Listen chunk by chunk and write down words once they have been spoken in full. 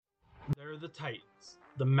the Titans,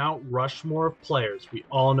 the Mount Rushmore of players we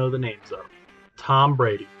all know the names of. Tom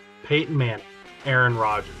Brady, Peyton Manning, Aaron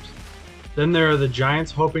Rodgers. Then there are the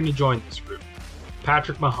Giants hoping to join this group.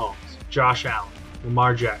 Patrick Mahomes, Josh Allen,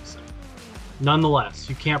 Lamar Jackson. Nonetheless,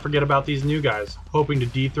 you can't forget about these new guys hoping to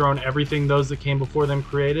dethrone everything those that came before them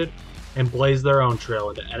created and blaze their own trail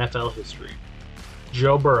into NFL history.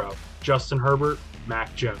 Joe Burrow, Justin Herbert,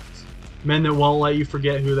 Mac Jones. Men that won't let you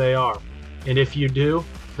forget who they are. And if you do,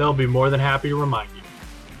 they'll be more than happy to remind you.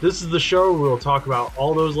 This is the show where we will talk about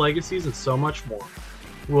all those legacies and so much more.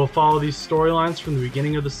 We will follow these storylines from the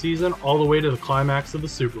beginning of the season all the way to the climax of the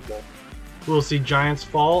Super Bowl. We will see giants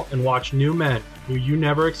fall and watch new men who you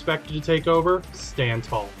never expected to take over stand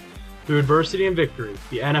tall. Through adversity and victory,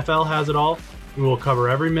 the NFL has it all. We will cover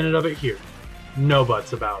every minute of it here. No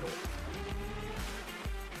buts about it.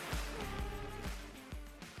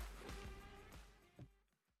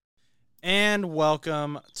 And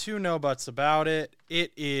welcome to No Buts About It.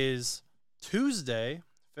 It is Tuesday,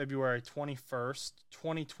 February 21st,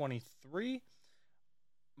 2023.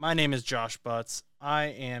 My name is Josh Butts. I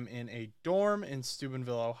am in a dorm in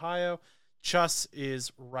Steubenville, Ohio. Chus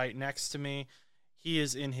is right next to me. He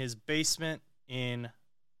is in his basement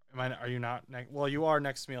are you not? Well, you are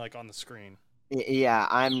next to me, like on the screen. Yeah,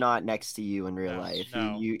 I'm not next to you in real life.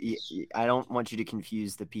 No. I don't want you to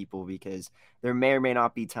confuse the people because there may or may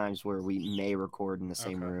not be times where we may record in the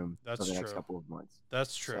same room for the next couple of months.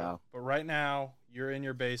 That's true. So. But right now, you're in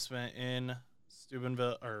your basement in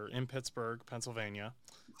Steubenville or in Pittsburgh, Pennsylvania.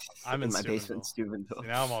 I'm in my Steubenville. basement, Steubenville. See,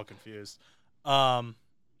 now I'm all confused. Are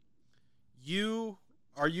you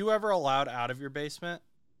ever allowed out of your basement?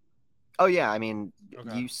 Oh yeah, I mean,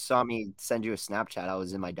 okay. You saw me send you a Snapchat. I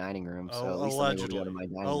was in my dining room, so at least I'm able to go to my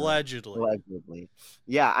dining room. Allegedly.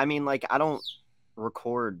 Yeah, I mean, like I don't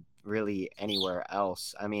record really anywhere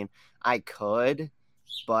else. I mean, I could,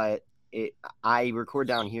 but I record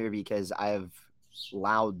down here because I have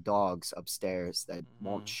loud dogs upstairs that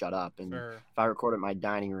won't shut up, and if I record at my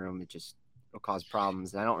dining room, it'll cause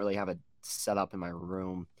problems. And I don't really have a setup in my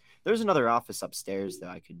room. There's another office upstairs that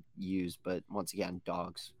I could use, but once again,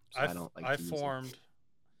 dogs. So I don't like to use it.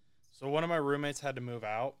 So one of my roommates had to move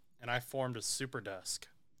out, and I formed a super desk.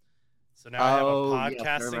 So now I have a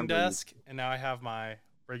podcasting desk, and now I have my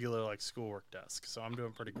regular like schoolwork desk. So I'm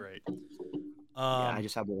doing pretty great. I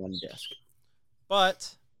just have one desk.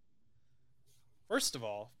 But first of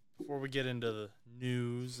all, before we get into the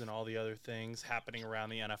news and all the other things happening around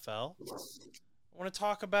the NFL, I want to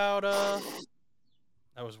talk about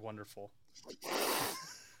that was wonderful.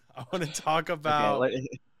 I want to talk about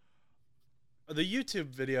the YouTube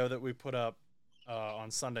video that we put up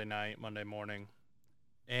on Sunday night, Monday morning.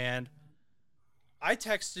 And I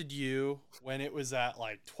texted you when it was at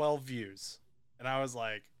like 12 views. And I was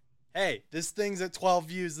like, hey, this thing's at 12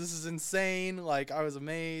 views. This is insane. Like, I was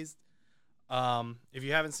amazed. If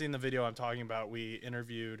you haven't seen the video I'm talking about, we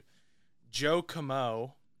interviewed Joe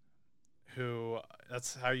Camo, who,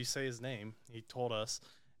 that's how you say his name. He told us.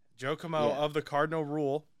 Joe Camo of the Cardinal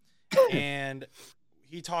Rule. And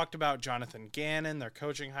he talked about Jonathan Gannon, their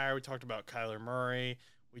coaching hire. We talked about Kyler Murray.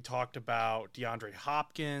 We talked about DeAndre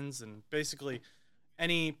Hopkins and basically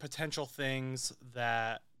any potential things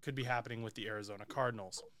that could be happening with the Arizona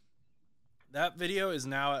Cardinals. That video is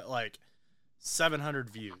now at like 700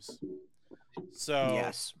 views. So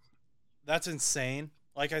yes, that's insane.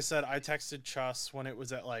 Like I said, I texted Chus when it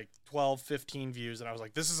was at like 12, 15 views, and I was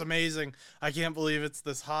like, this is amazing. I can't believe it's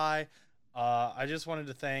this high. I just wanted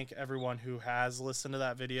to thank everyone who has listened to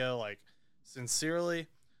that video, like, sincerely.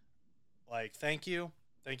 Like, thank you.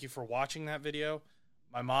 Thank you for watching that video.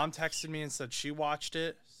 My mom texted me and said she watched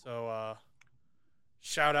it, so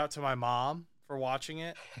shout out to my mom for watching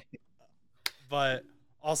it. But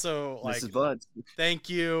also, like, thank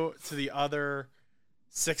you to the other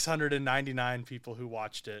 699 people who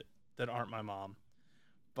watched it that aren't my mom.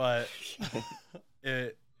 But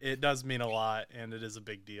it does mean a lot, and it is a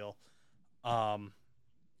big deal.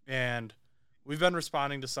 And we've been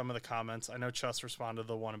responding to some of the comments. I know Chus responded to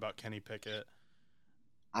the one about Kenny Pickett.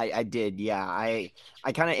 I did, yeah. I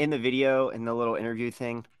kind of, in the video, in the little interview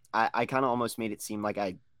thing, I kind of almost made it seem like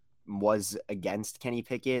I was against Kenny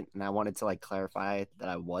Pickett, and I wanted to like clarify that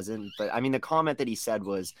I wasn't. But I mean, the comment that he said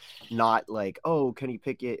was not like, oh, Kenny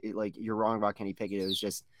Pickett, like, you're wrong about Kenny Pickett. It was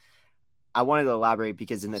just, I wanted to elaborate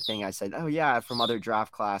because in the thing I said, oh yeah, from other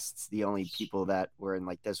draft classes, the only people that were in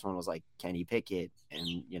like this one was like Kenny Pickett,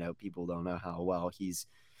 and you know, people don't know how well he's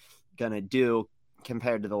gonna do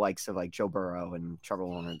compared to the likes of like Joe Burrow and Trevor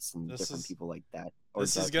Lawrence and different people like that.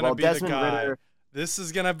 This is gonna be the guy. This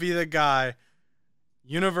is gonna be the guy.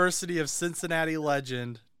 University of Cincinnati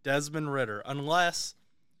legend Desmond Ridder, unless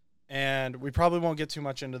And we probably won't get too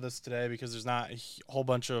much into this today because there's not a whole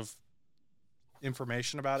bunch of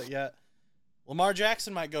information about it yet. Lamar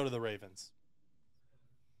Jackson might go to the Ravens.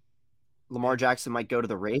 Lamar Jackson might go to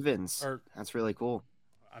the Ravens. Or That's really cool.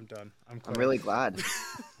 I'm done. I'm really glad.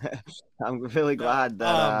 I'm really glad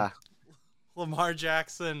that Lamar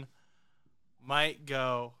Jackson might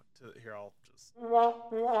go to here. I'll just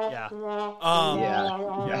yeah.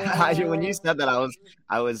 When you said that,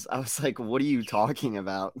 I was like, what are you talking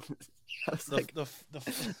about? I was like,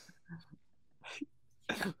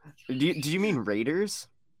 did you mean Raiders?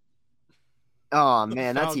 Oh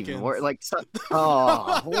man, that's even worse. Like,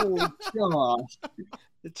 holy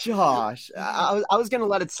Josh. I was gonna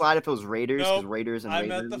let it slide if it was Raiders, because Raiders and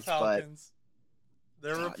Ravens. I meant the Falcons.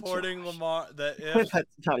 They're reporting Josh. Lamar that if that's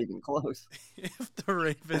not even close. If the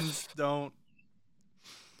Ravens don't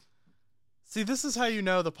see, this is how you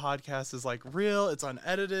know the podcast is like real. It's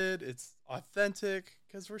unedited. It's authentic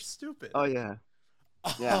because we're stupid. Oh yeah,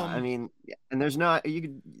 yeah. I mean, and there's no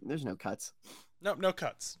cuts. No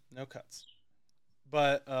cuts.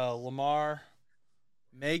 But Lamar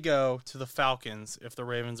may go to the Falcons if the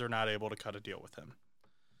Ravens are not able to cut a deal with him.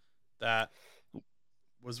 That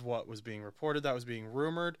was what was being reported. That was being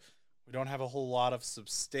rumored. We don't have a whole lot of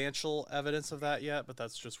substantial evidence of that yet, but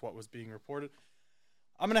that's just what was being reported.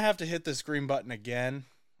 I'm going to have to hit this green button again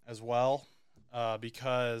as well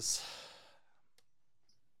because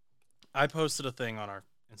I posted a thing on our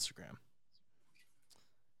Instagram.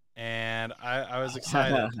 And I was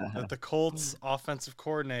excited that the Colts offensive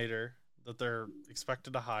coordinator that they're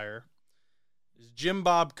expected to hire is Jim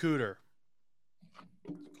Bob Cooter.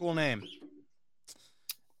 Cool name.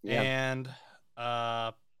 Yeah. And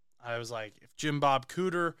I was like, if Jim Bob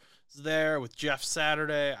Cooter is there with Jeff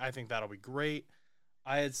Saturday, I think that'll be great.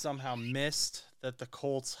 I had somehow missed that the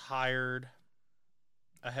Colts hired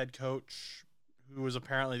a head coach who was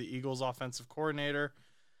apparently the Eagles offensive coordinator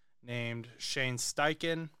named Shane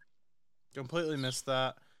Steichen. Completely missed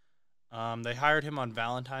that. They hired him on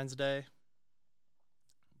Valentine's Day.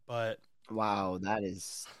 But wow, that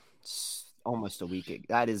is almost a week.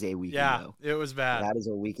 That is a week ago. Yeah, it was bad. That is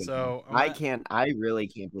a week ago. So I really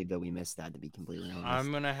can't believe that we missed that, to be completely honest.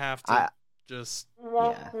 I'm gonna have to just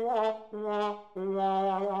yeah. Yep.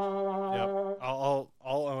 I'll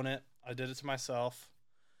own it. I did it to myself.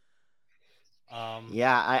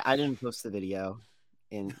 Yeah, I didn't post the video.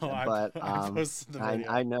 I posted the video.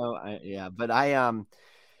 I know.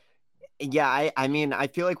 I mean, I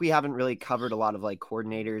feel like we haven't really covered a lot of like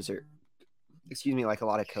coordinators or, like a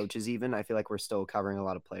lot of coaches even. I feel like we're still covering a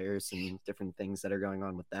lot of players and different things that are going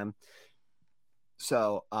on with them.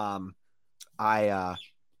 So,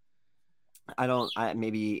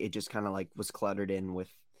 maybe it just kind of like was cluttered in with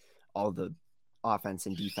all the offense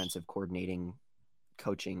and defensive coordinating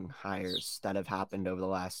coaching hires that have happened over the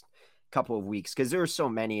last couple of weeks, because there were so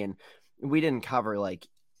many and we didn't cover like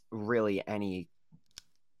really any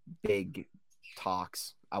big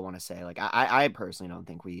talks. I want to say, like, I personally don't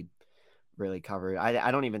think we really covered.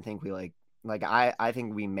 I don't even think we I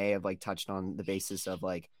think we may have like touched on the basis of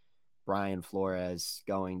like Brian Flores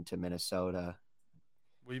going to Minnesota.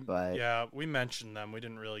 We mentioned them. We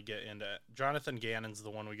didn't really get into it. Jonathan Gannon's the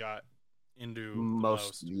one we got into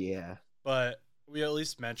most. Yeah. But we at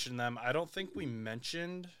least mentioned them. I don't think we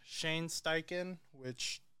mentioned Shane Steichen,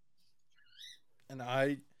 and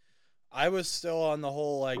I was still on the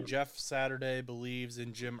whole like Jeff Saturday believes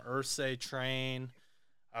in Jim Irsay train.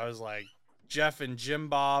 I was like, Jeff and Jim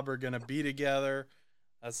Bob are gonna be together.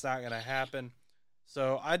 That's not gonna happen.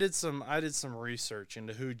 So I did some research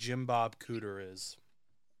into who Jim Bob Cooter is.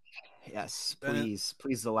 Yes,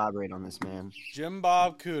 please elaborate on this man. Jim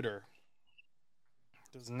Bob Cooter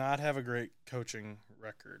does not have a great coaching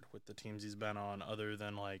record with the teams he's been on, other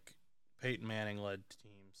than like Peyton Manning led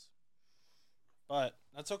teams. But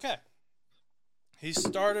that's okay. He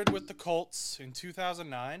started with the Colts in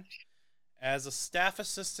 2009 as a staff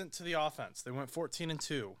assistant to the offense. They went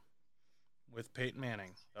 14-2 with Peyton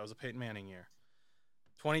Manning. That was a Peyton Manning year.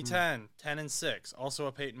 2010, 10-6, also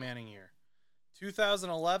a Peyton Manning year.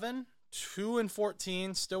 2011,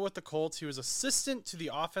 2-14, still with the Colts. He was assistant to the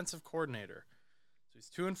offensive coordinator. So he's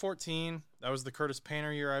 2-14. That was the Curtis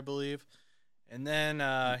Painter year, I believe. And then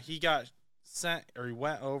he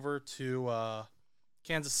went over to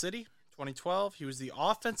Kansas City, 2012. He was the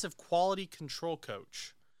offensive quality control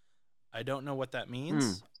coach. I don't know what that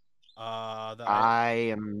means. I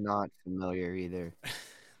am not familiar either.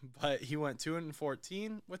 But he went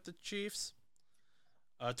 2-14 with the Chiefs.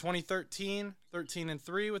 2013,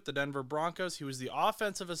 13-3 with the Denver Broncos. He was the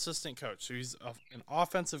offensive assistant coach. So he's an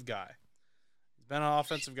offensive guy. He's been an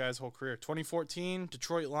offensive guy his whole career. 2014,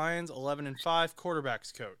 Detroit Lions, 11-5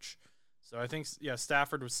 quarterbacks coach. So I think, yeah,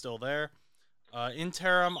 Stafford was still there.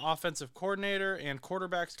 Interim offensive coordinator and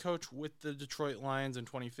quarterbacks coach with the Detroit Lions in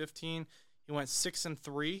 2015. He went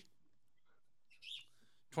 6-3.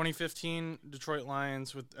 2015 Detroit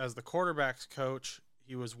Lions as the quarterbacks coach,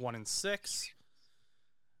 he was 1-6.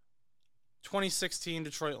 2016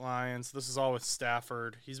 Detroit Lions. This is all with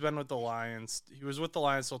Stafford. He's been with the Lions. He was with the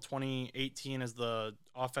Lions till 2018 as the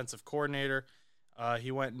offensive coordinator.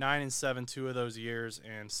 He went 9-7 2 of those years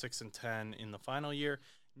and 6-10 in the final year.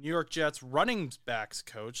 New York Jets running backs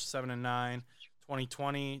coach, 7-9.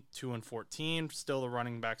 2020 2-14, still the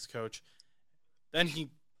running backs coach. Then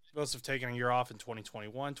he must have taken a year off in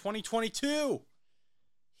 2021. 2022,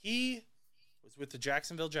 he was with the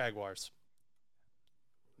Jacksonville Jaguars.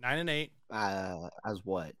 9-8. As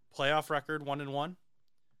what? Playoff record 1-1.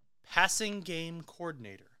 Passing game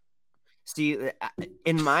coordinator. See,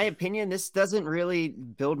 in my opinion, this doesn't really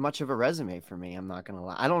build much of a resume for me. I'm not gonna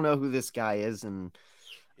lie. I don't know who this guy is, and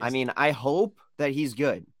I mean, I hope that he's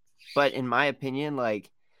good. But in my opinion, like,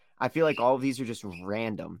 I feel like all of these are just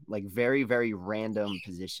random, like very, very random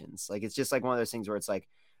positions. Like, it's just like one of those things where it's like,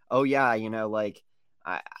 oh yeah, you know, like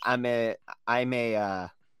I'm a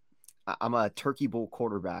Turkey Bowl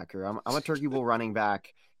quarterback, or I'm a Turkey Bowl running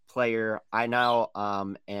back player. I now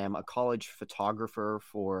am a college photographer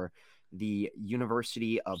for the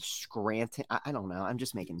University of Scranton. I don't know. I'm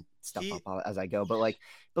just making stuff up as I go. But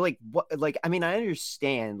what? Like, I mean, I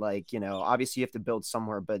understand. Like, you know, obviously you have to build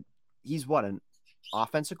somewhere. But he's what, an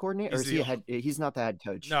offensive coordinator, or is he a head? He's not the head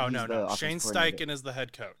coach. No. Shane Steichen is the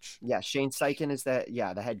head coach. Yeah, Shane Steichen is the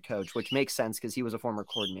head coach, which makes sense because he was a former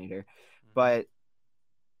coordinator. But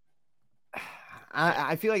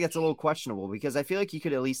I feel like it's a little questionable, because I feel like you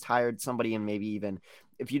could at least hired somebody, and maybe even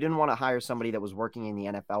if you didn't want to hire somebody that was working in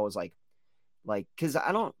the NFL, was like, because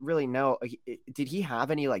I don't really know. Did he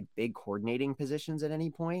have any like big coordinating positions at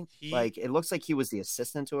any point? Like, it looks like he was the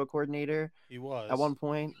assistant to a coordinator. He was at one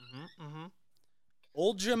point.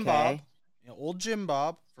 Old Jim Bob. Old Jim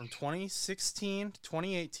Bob from 2016 to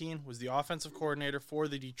 2018 was the offensive coordinator for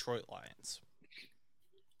the Detroit Lions.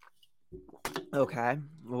 Okay.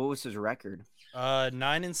 What was his record?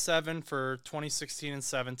 9-7 for 2016 and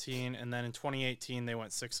 17, and then in 2018 they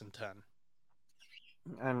went 6-10.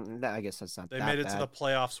 I guess that's not. They made it to the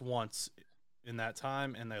playoffs once in that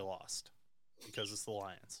time, and they lost because it's the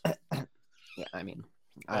Lions. Yeah, I mean,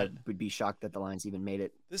 I would be shocked that the Lions even made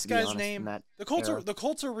it. This guy's name. The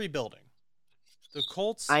Colts are rebuilding. The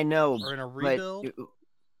Colts. I know, are in a rebuild.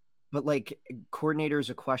 But like, coordinator is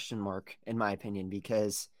a question mark in my opinion,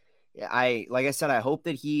 because like I said, I hope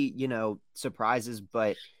that he, you know, surprises,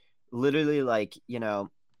 but literally, like, you know,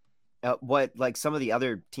 what like some of the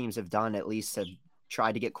other teams have done, at least have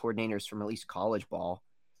tried to get coordinators from at least college ball,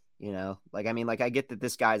 you know, like, I mean, like, I get that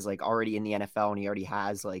this guy's like already in the NFL and he already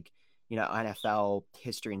has like, you know, NFL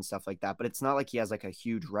history and stuff like that, but it's not like he has like a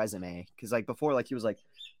huge resume, because like before, like he was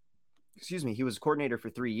coordinator for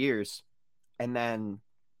 3 years, and then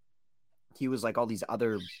he was like all these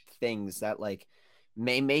other things that like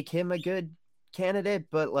may make him a good candidate,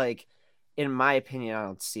 but like, in my opinion, I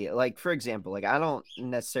don't see it. Like, for example, like, I don't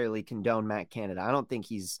necessarily condone Matt Canada. I don't think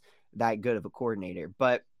he's that good of a coordinator,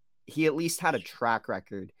 but he at least had a track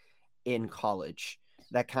record in college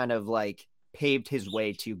that kind of like paved his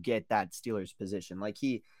way to get that Steelers position. Like,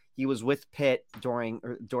 he was with Pitt during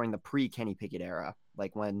the pre-Kenny Pickett era,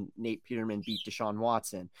 like when Nate Peterman beat Deshaun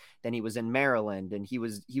Watson. Then he was in Maryland, and he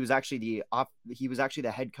was actually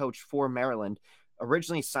the head coach for Maryland.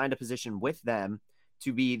 Originally signed a position with them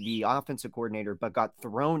to be the offensive coordinator, but got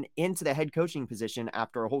thrown into the head coaching position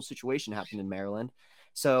after a whole situation happened in Maryland.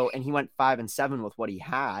 So, and he went 5-7 with what he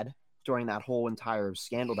had during that whole entire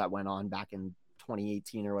scandal that went on back in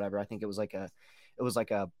 2018 or whatever. I think I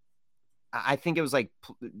think it was like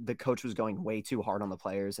the coach was going way too hard on the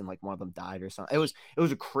players, and like one of them died or something. It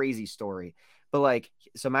was a crazy story. But like,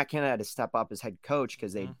 so Matt Canada had to step up as head coach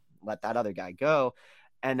because they let that other guy go.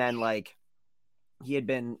 And then like, he had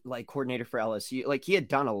been like coordinator for LSU. Like, he had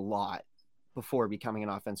done a lot before becoming an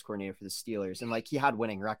offense coordinator for the Steelers. And like, he had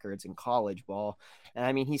winning records in college ball. And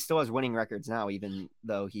I mean, he still has winning records now, even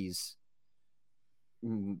though he's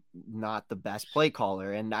not the best play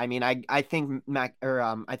caller. And I mean, I think Mike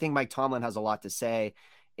Tomlin has a lot to say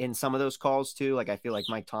in some of those calls too. Like, I feel like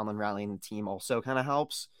Mike Tomlin rallying the team also kind of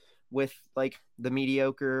helps with like the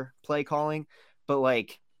mediocre play calling, but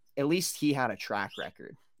like, at least he had a track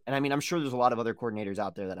record. And I mean, I'm sure there's a lot of other coordinators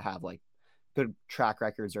out there that have like good track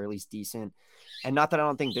records, or at least decent. And not that I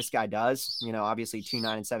don't think this guy does, you know, obviously 2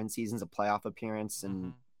 9-7 seasons, a playoff appearance,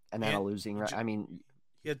 and then a losing. I mean,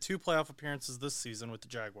 he had 2 playoff appearances this season with the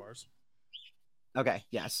Jaguars. Okay.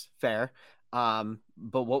 Yes. Fair. But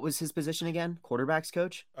what was his position again? Quarterbacks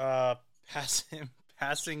coach?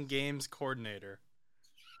 Passing games coordinator.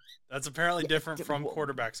 That's apparently different from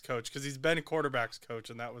quarterbacks coach because he's been a quarterbacks coach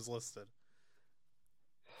and that was listed.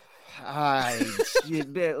 I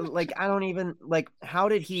don't even how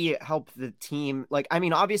did he help the team? Like, I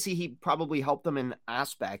mean, obviously he probably helped them in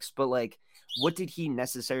aspects, but like, what did he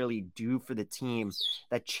necessarily do for the team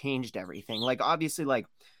that changed everything? Like, obviously, like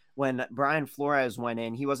when Brian Flores went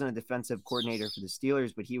in, he wasn't a defensive coordinator for the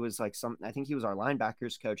Steelers, but he was like I think he was our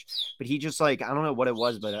linebackers coach, but he just like, I don't know what it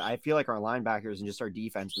was, but I feel like our linebackers and just our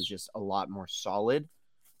defense was just a lot more solid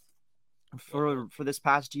for this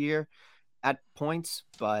past year at points,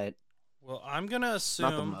 but well, I'm gonna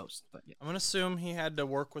assume not the most, but yeah. I'm gonna assume he had to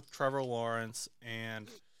work with Trevor Lawrence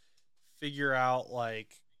and figure out like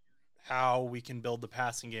how we can build the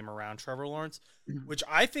passing game around Trevor Lawrence, which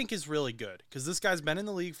I think is really good because this guy's been in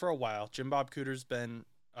the league for a while. Jim Bob Cooter's been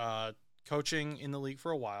coaching in the league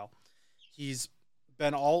for a while. He's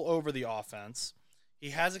been all over the offense.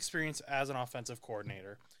 He has experience as an offensive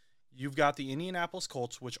coordinator. You've got the Indianapolis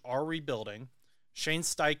Colts, which are rebuilding. Shane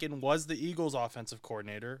Steichen was the Eagles offensive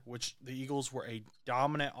coordinator, which the Eagles were a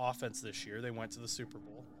dominant offense this year. They went to the Super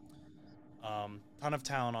Bowl. Ton of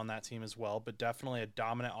talent on that team as well, but definitely a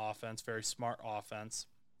dominant offense, very smart offense.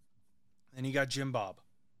 And you got Jim Bob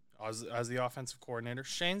as the offensive coordinator.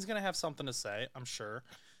 Shane's going to have something to say, I'm sure.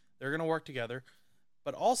 They're going to work together.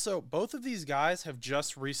 But also, both of these guys have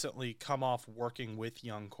just recently come off working with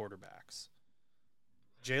young quarterbacks.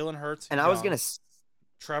 Jalen Hurts, and young. I was going to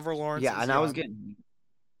Trevor Lawrence. Yeah, and young.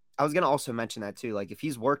 I was gonna also mention that too. Like, if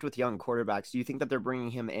he's worked with young quarterbacks, do you think that they're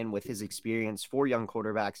bringing him in with his experience for young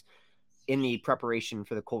quarterbacks in the preparation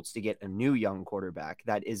for the Colts to get a new young quarterback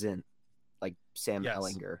that isn't like Sam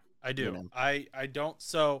Ehlinger? I do. You know? I don't.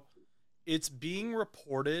 So it's being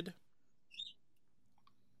reported.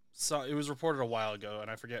 So it was reported a while ago,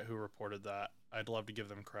 and I forget who reported that. I'd love to give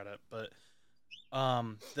them credit, but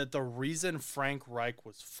that the reason Frank Reich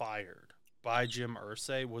was fired by Jim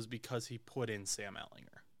Irsay was because he put in Sam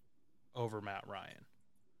Ehlinger over Matt Ryan.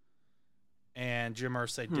 And Jim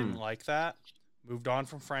Irsay didn't like that, moved on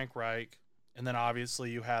from Frank Reich, and then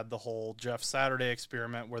obviously you had the whole Jeff Saturday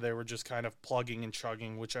experiment where they were just kind of plugging and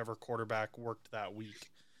chugging whichever quarterback worked that week.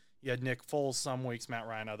 You had Nick Foles some weeks, Matt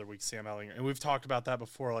Ryan other weeks, Sam Ehlinger. And we've talked about that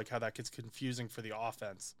before, like how that gets confusing for the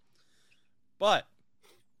offense. But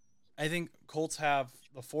I think Colts have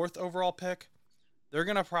the 4th overall pick. They're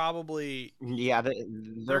gonna probably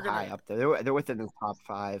they're high up there. They're within the top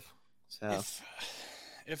 5. So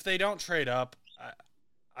if they don't trade up,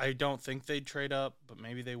 I don't think they'd trade up, but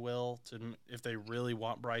maybe they will if they really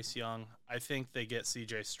want Bryce Young. I think they get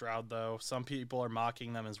C.J. Stroud though. Some people are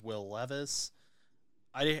mocking them as Will Levis.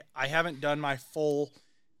 I haven't done my full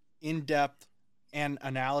in-depth and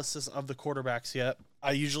analysis of the quarterbacks yet.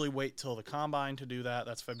 I usually wait till the combine to do that.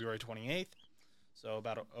 That's February 28th, so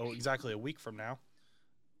about exactly a week from now.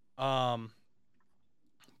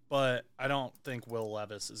 But I don't think Will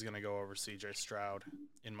Levis is going to go over C.J. Stroud,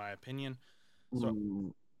 in my opinion.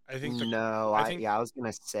 So I think I was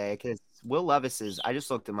going to say because Will Levis I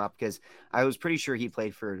just looked him up because I was pretty sure he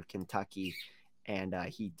played for Kentucky, and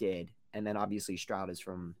he did. And then obviously Stroud is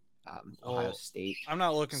from Ohio State. I'm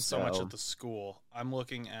not looking so much at the school. I'm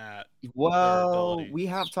looking at we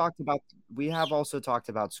have also talked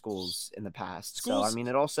about schools in the past. So I mean,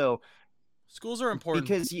 it also schools are important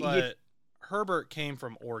because Herbert came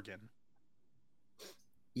from Oregon.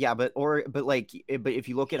 Yeah, but if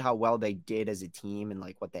you look at how well they did as a team and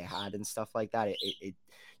like what they had and stuff like that,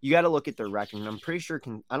 you got to look at their record. And I'm pretty sure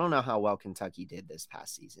I don't know how well Kentucky did this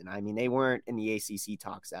past season. I mean, they weren't in the ACC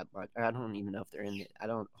talks that much. I don't even know if they're in it.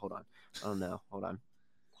 Hold on.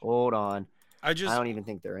 I don't even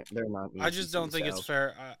think they're not. I just don't think it's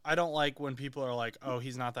fair. I don't like when people are like, "Oh,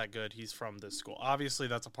 he's not that good. He's from this school." Obviously,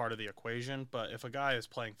 that's a part of the equation. But if a guy is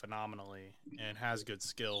playing phenomenally and has good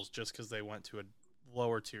skills, just because they went to a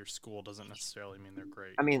lower tier school doesn't necessarily mean they're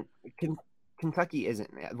great. I mean, Kentucky isn't.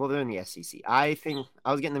 Well, they're in the SEC. I think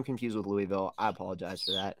I was getting them confused with Louisville. I apologize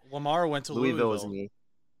for that. Lamar went to Louisville. Was in the.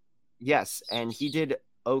 Yes, and he did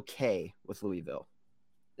okay with Louisville.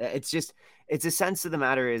 It's a sense of the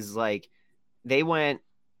matter is like. They went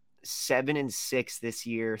 7-6 this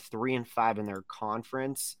year, 3-5 in their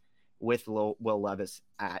conference with Will Levis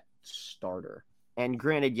at starter. And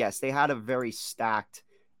granted, yes, they had a very stacked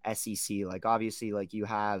SEC. Like obviously, like you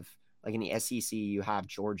have like in the SEC, you have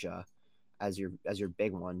Georgia as your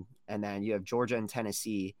big one, and then you have Georgia and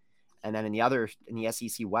Tennessee, and then in the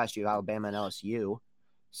SEC West, you have Alabama and LSU.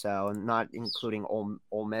 So not including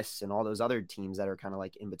Ole Miss and all those other teams that are kind of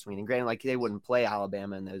like in between. And granted, like they wouldn't play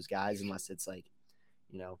Alabama and those guys unless it's like,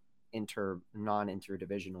 you know,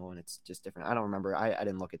 non-interdivisional, and it's just different. I don't remember. I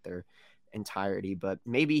didn't look at their entirety, but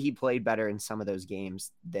maybe he played better in some of those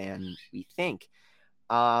games than we think.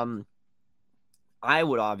 I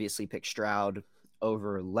would obviously pick Stroud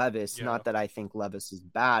over Levis. Yeah. Not that I think Levis is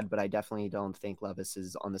bad, but I definitely don't think Levis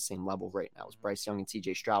is on the same level right now as Bryce Young and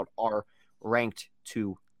CJ Stroud are ranked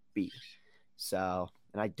to be. So,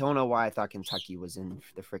 and I don't know why I thought Kentucky was in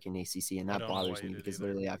the freaking ACC, and that bothers me because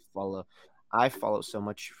literally I follow so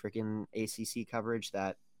much freaking ACC coverage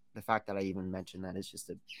that the fact that I even mentioned that is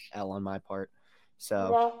just a L on my part.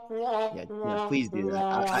 So, yeah, please do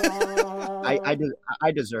that.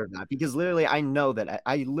 I deserve that because literally I know that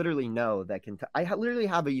I literally know that I literally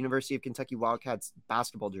have a University of Kentucky Wildcats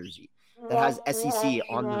basketball jersey that has SEC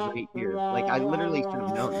on the right here. Like I literally should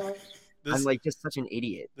have known that. I'm like just such an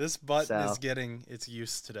idiot. This button is getting its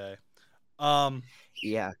use today.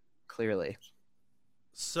 Yeah, clearly.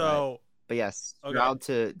 So, but yes, Stroud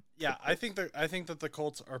to yeah, I think that the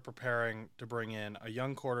Colts are preparing to bring in a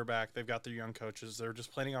young quarterback. They've got their young coaches. They're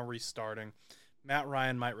just planning on restarting. Matt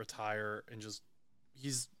Ryan might retire and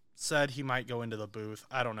he's said he might go into the booth.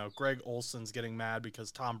 I don't know. Greg Olson's getting mad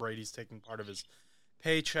because Tom Brady's taking part of his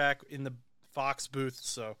paycheck in the Fox booth.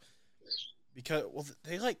 So because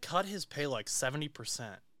they cut his pay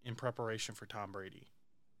 70% in preparation for Tom Brady.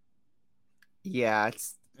 Yeah,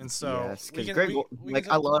 it's and so because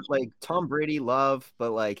I love Tom Brady, but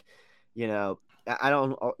I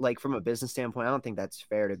don't from a business standpoint. I don't think that's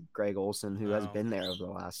fair to Greg Olson, who has been there over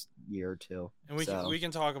the last year or two. And we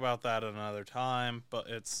can talk about that another time, but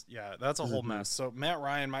that's a whole mess. So Matt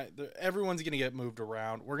Ryan everyone's gonna get moved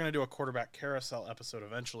around. We're gonna do a quarterback carousel episode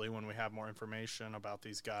eventually when we have more information about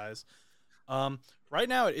these guys. Right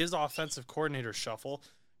now it is offensive coordinator shuffle.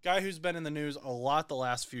 Guy who's been in the news a lot the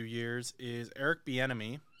last few years is Eric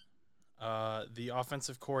Bieniemy, the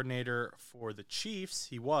offensive coordinator for the Chiefs.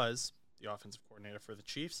 He was the offensive coordinator for the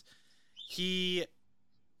Chiefs. He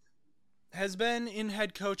has been in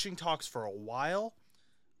head coaching talks for a while.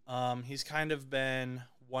 He's kind of been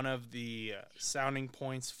one of the sounding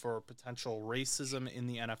points for potential racism in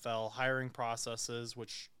the NFL hiring processes,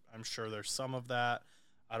 which I'm sure there's some of that.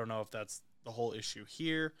 I don't know if that's the whole issue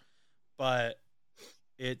here, but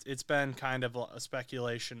it's been kind of a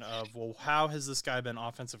speculation of, well, how has this guy been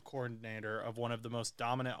offensive coordinator of one of the most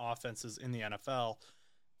dominant offenses in the NFL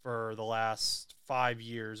for the last 5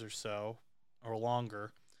 years or so or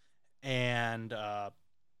longer and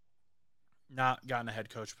not gotten a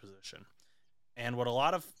head coach position? And what a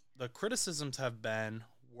lot of the criticisms have been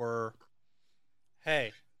were,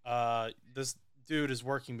 hey, this dude is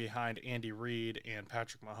working behind Andy Reid and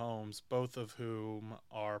Patrick Mahomes, both of whom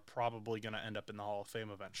are probably going to end up in the Hall of Fame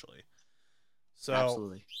eventually. So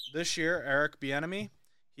absolutely. This year, Eric Bieniemy,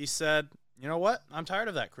 he said, you know what? I'm tired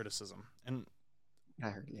of that criticism. And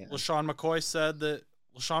LaShawn McCoy said that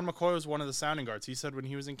LaShawn McCoy was one of the sounding guards. He said when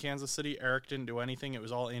he was in Kansas City, Eric didn't do anything. It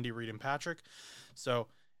was all Andy Reid and Patrick. So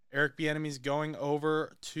Eric Bieniemy's going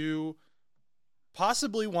over to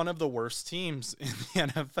possibly one of the worst teams in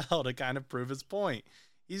the NFL to kind of prove his point.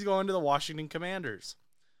 He's going to the Washington Commanders,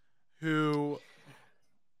 who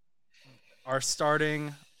are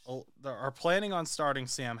planning on starting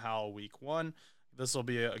Sam Howell week 1. This will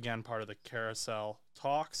be again part of the carousel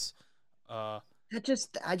talks. I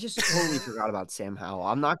just totally forgot about Sam Howell.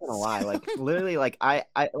 I'm not gonna lie, literally,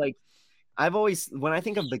 I've always, when I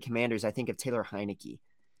think of the Commanders, I think of Taylor Heineke.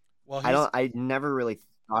 Well, I never really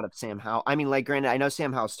thought of Sam Howell. I mean, granted, I know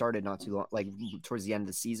Sam Howell started not too long, towards the end of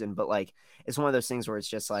the season, but it's one of those things where it's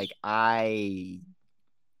just I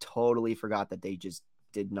totally forgot that they just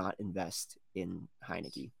did not invest in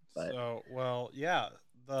Heineke. But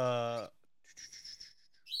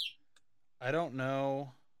I don't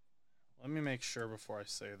know. Let me make sure before I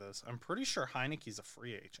say this. I'm pretty sure Heineke's a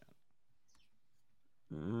free agent.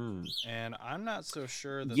 And I'm not so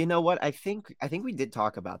sure that... You know what? I think we did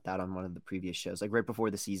talk about that on one of the previous shows, right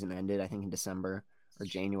before the season ended, I think in December or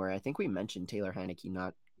January. I think we mentioned Taylor Heineke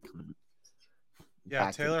not coming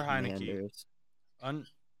back. Taylor Heineke.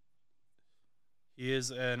 He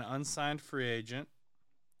is an unsigned free agent.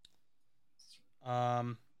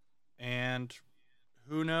 And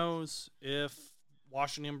who knows if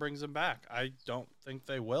Washington brings him back. I don't think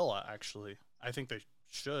they will, actually. I think they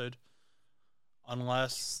should.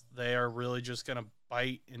 Unless they are really just going to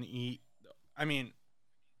bite and eat. I mean,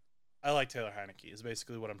 I like Taylor Heineke is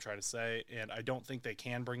basically what I'm trying to say. And I don't think they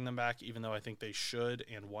can bring them back, even though I think they should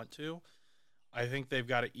and want to. I think they've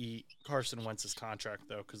got to eat Carson Wentz's contract,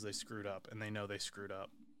 though, because they screwed up. And they know they screwed up.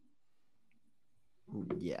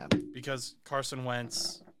 Yeah. Because Carson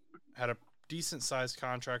Wentz had a decent-sized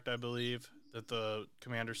contract, I believe, that the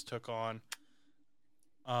Commanders took on.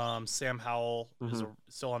 Sam Howell is Mhm.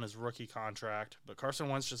 still on his rookie contract, but Carson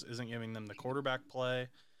Wentz just isn't giving them the quarterback play.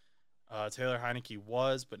 Taylor Heineke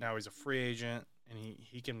was, but now he's a free agent, and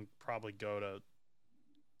he can probably go to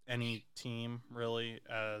any team really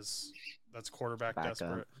as that's quarterback Backup.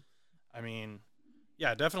 desperate. I mean,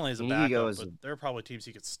 yeah, definitely as a I mean, he could go backup, as but a- there are probably teams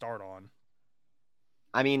he could start on.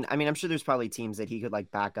 I mean, I'm sure there's probably teams that he could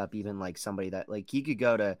like back up, even like somebody that like he could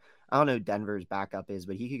go to. I don't know who Denver's backup is,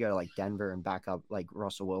 but he could go to like Denver and back up like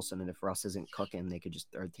Russell Wilson, and if Russ isn't cooking, they could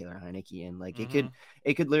just throw Taylor Heineke in. Like it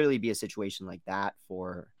could literally be a situation like that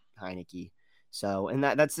for Heineke. So, and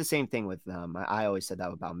that's the same thing with them. I always said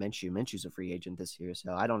that about Minshew. Minshew's a free agent this year,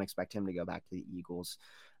 so I don't expect him to go back to the Eagles.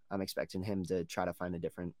 I'm expecting him to try to find a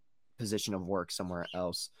different position of work somewhere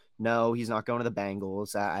else. No, he's not going to the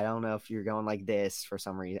Bengals. I don't know if you're going like this for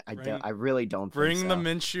some reason. I really don't bring think the so.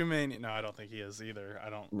 Minshew mania. No, I don't think he is either. I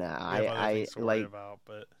don't. No, we have other things to worry like about,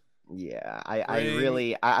 but yeah,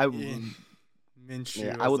 Minshew.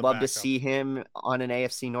 yeah, as I would the love to backup. see him on an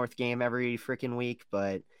AFC North game every freaking week,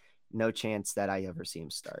 but no chance that I ever see him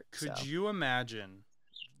start. Could so. you imagine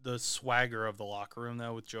the swagger of the locker room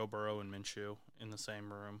though with Joe Burrow and Minshew in the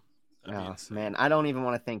same room? That'd be Oh insane. man, I don't even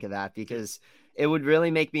want to think of that because it would really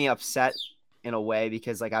make me upset in a way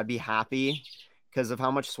because like I'd be happy because of how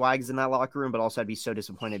much swag's in that locker room, but also I'd be so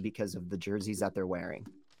disappointed because of the jerseys that they're wearing.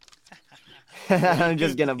 I'm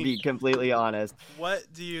just gonna be completely honest. What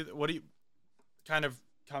do you kind of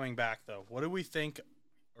coming back though? What do we think,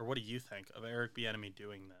 or what do you think of Eric Bieniemy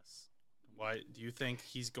doing this? Why do you think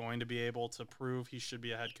he's going to be able to prove he should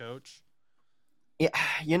be a head coach?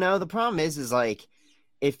 Yeah, the problem is like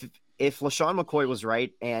if LaShawn McCoy was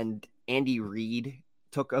right and Andy Reid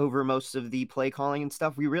took over most of the play calling and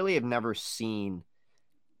stuff, we really have never seen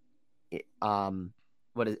it,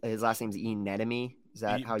 what is his last name's Bieniemy? Is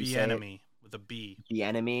that how you say it? With a B.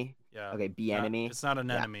 Bieniemy. Yeah. Okay, Bieniemy. It's not an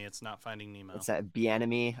enemy. It's not Finding Nemo. It's that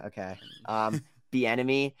Bieniemy. Okay.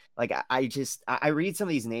 Bieniemy. Like I read some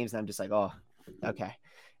of these names and I'm just like, oh, okay.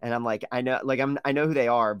 And I'm like, I know who they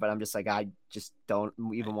are, but I'm just like, I just don't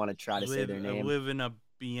even want to try to say their name. I live in a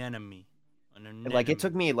Bieniemy. Like it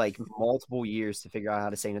took me like multiple years to figure out how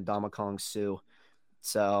to say Ndamukong Suh.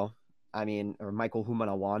 So I mean, or Michael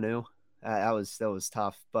Humanawanu. That was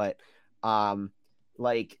tough. But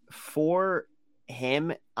like for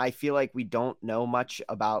him, I feel like we don't know much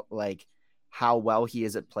about like how well he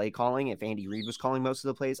is at play calling. If Andy Reid was calling most of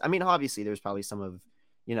the plays, I mean, obviously there's probably some of,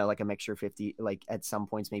 like a mixture 50, like at some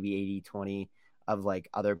points, maybe 80-20 of like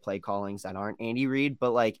other play callings that aren't Andy Reid.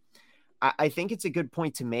 But like, I think it's a good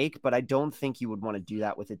point to make, but I don't think you would want to do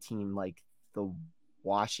that with a team like the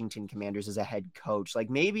Washington Commanders as a head coach. Like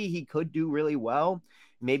maybe he could do really well.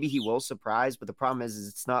 Maybe he will surprise, but the problem is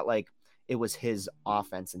it's not like it was his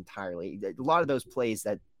offense entirely. A lot of those plays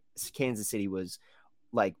that Kansas City was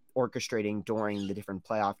like orchestrating during the different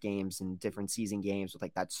playoff games and different season games with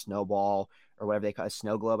like that snowball or whatever they call a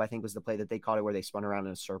snow globe, I think was the play that they called it, where they spun around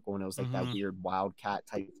in a circle and it was like that weird wildcat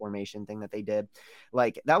type formation thing that they did.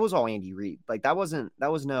 Like that was all Andy Reid. Like that was no,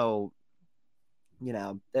 that was no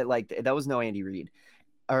Andy Reid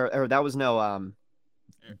or that was no,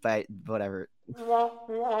 but whatever.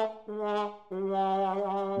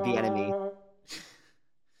 Bieniemy.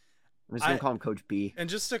 I'm just gonna call him Coach B, and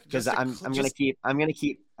just because I'm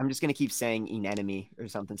just gonna keep saying Bieniemy or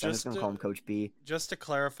something. So I'm just gonna call him Coach B. Just to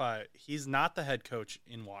clarify, he's not the head coach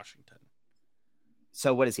in Washington.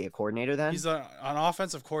 So what is he, a coordinator then? He's an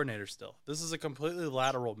offensive coordinator still. This is a completely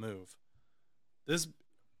lateral move.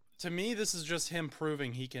 To me, this is just him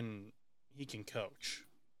proving he can coach.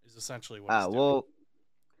 Is essentially what he's doing. Well,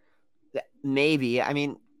 maybe. I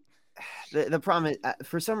mean, the problem is,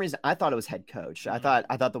 for some reason, I thought it was head coach. I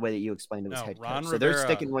thought the way that you explained it was head coach. So they're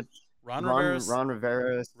sticking with Ron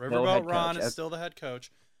Rivera. Riverboat Ron is still the head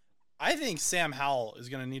coach. I think Sam Howell is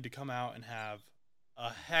going to need to come out and have a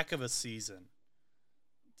heck of a season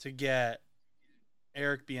to get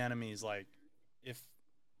Eric Bieniemy's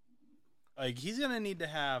he's going to need to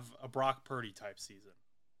have a Brock Purdy type season,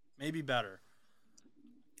 maybe better.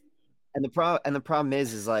 And the problem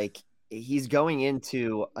is like he's going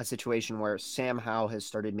into a situation where Sam Howell has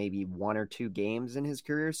started maybe 1 or 2 games in his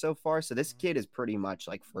career so far. So this kid is pretty much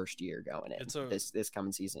like first year going in this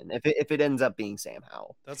coming season. If it ends up being Sam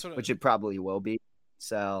Howell, which it probably will be.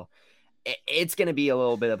 So it's going to be a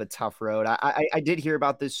little bit of a tough road. I did hear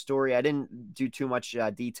about this story. I didn't do too much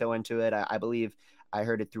detail into it. I believe I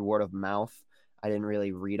heard it through word of mouth. I didn't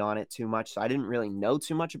really read on it too much. So I didn't really know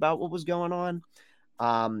too much about what was going on.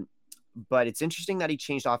 But it's interesting that he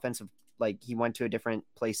changed offensive. Like he went to a different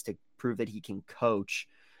place to prove that he can coach.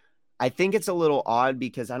 I think it's a little odd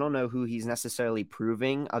because I don't know who he's necessarily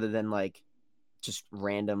proving other than like just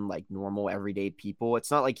random, like normal everyday people.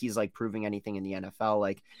 It's not like he's like proving anything in the NFL.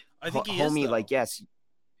 Like, I think he homie, is, though. like, yes,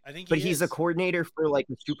 I think but he he's is. a coordinator for like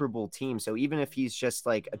a Super Bowl team. So even if he's just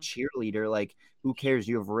like a cheerleader, like who cares?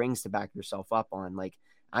 You have rings to back yourself up on. Like,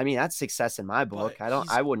 I mean, that's success in my book. But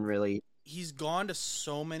I wouldn't really. he's gone to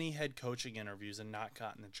so many head coaching interviews and not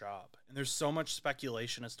gotten the job. And there's so much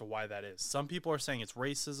speculation as to why that is. Some people are saying it's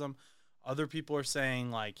racism. Other people are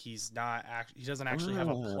saying like he doesn't actually have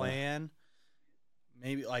a plan.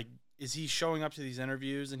 Maybe like, is he showing up to these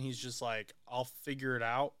interviews and he's just like, I'll figure it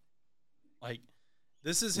out? Like,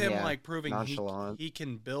 this is him like proving he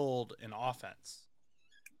can build an offense.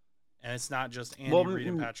 And it's not just Andy Reid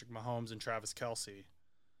and Patrick Mahomes and Travis Kelce.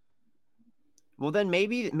 Well, then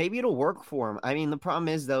maybe it'll work for him. I mean, the problem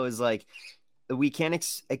is though, is like we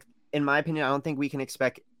can't, in my opinion, I don't think we can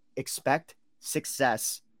expect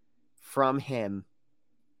success from him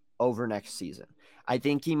over next season. I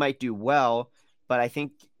think he might do well, but I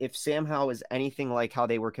think if Sam Howell is anything like how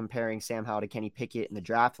they were comparing Sam Howell to Kenny Pickett in the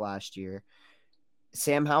draft last year,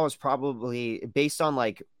 Sam Howell is probably, based on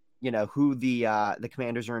like, you know, who the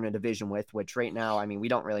Commanders are in a division with, which right now, I mean, we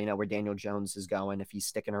don't really know where Daniel Jones is going, if he's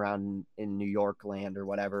sticking around in New York land or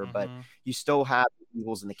whatever, but you still have the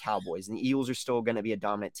Eagles and the Cowboys, and the Eagles are still going to be a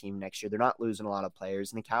dominant team next year. They're not losing a lot of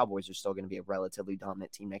players, and the Cowboys are still going to be a relatively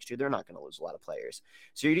dominant team next year. They're not going to lose a lot of players.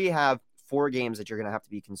 So you do have 4 games that you're going to have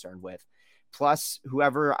to be concerned with. Plus,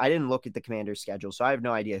 whoever, I didn't look at the Commanders' schedule, so I have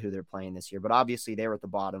no idea who they're playing this year. But obviously, they're at the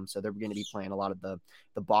bottom, so they're going to be playing a lot of the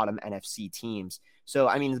bottom NFC teams. So,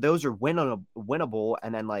 I mean, those are winnable,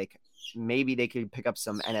 and then, like, maybe they could pick up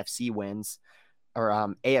some NFC wins,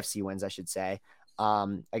 or AFC wins, I should say,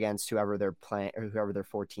 against whoever they're playing, or whoever their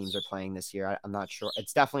 4 teams are playing this year. I'm not sure.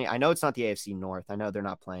 It's definitely, I know it's not the AFC North. I know they're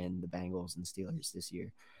not playing the Bengals and Steelers this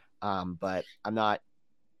year, but I'm not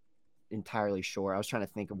entirely sure. I was trying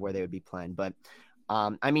to think of where they would be playing, but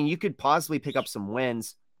I mean, you could possibly pick up some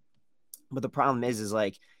wins, but the problem is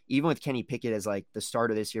like, even with Kenny Pickett as like the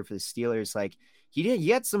starter this year for the Steelers, like he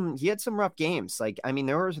had some rough games. Like, I mean,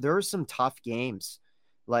 there were some tough games.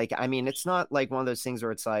 Like, I mean, it's not like one of those things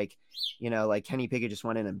where it's like, you know, like Kenny Pickett just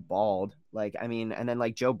went in and balled. Like, I mean, and then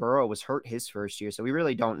like Joe Burrow was hurt his first year. So we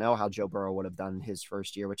really don't know how Joe Burrow would have done his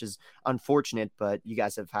first year, which is unfortunate, but you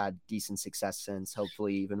guys have had decent success since,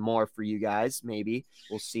 hopefully even more for you guys. Maybe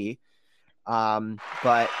we'll see.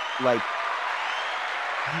 But like,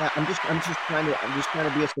 I'm just trying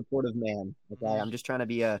to be a supportive man. Okay. I'm just trying to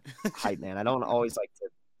be a hype man. I don't always like to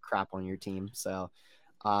crap on your team. So,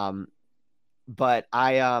 but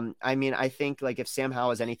I mean, I think like if Sam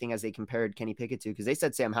Howell is anything as they compared Kenny Pickett to, because they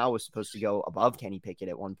said Sam Howell was supposed to go above Kenny Pickett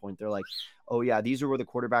at one point. They're like, oh yeah, these are where the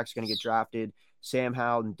quarterbacks are going to get drafted. Sam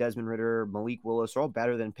Howell and Desmond Ridder, Malik Willis are all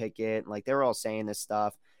better than Pickett. Like, they were all saying this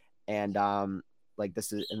stuff. And like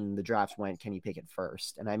this is, and the draft went Kenny Pickett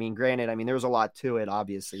first. And I mean, granted, I mean, there was a lot to it,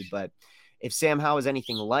 obviously, but if Sam Howell is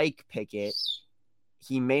anything like Pickett,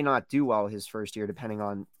 he may not do well his first year, depending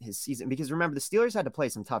on his season. Because remember, the Steelers had to play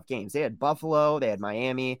some tough games. They had Buffalo, they had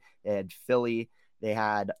Miami, they had Philly, they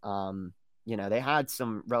had, you know, they had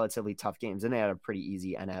some relatively tough games, and they had a pretty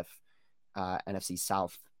easy NFC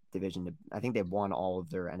South division. I think they won all of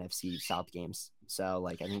their NFC South games. So,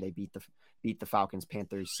 like, I think they beat the Falcons,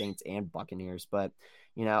 Panthers, Saints, and Buccaneers. But,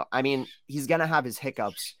 you know, I mean, he's gonna have his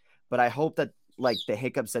hiccups, but I hope that like the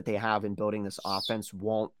hiccups that they have in building this offense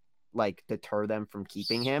won't like deter them from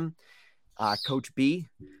keeping him. Coach B.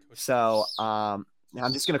 So I'm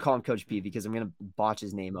just going to call him Coach B because I'm going to botch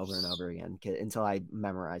his name over and over again until I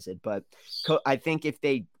memorize it. But I think if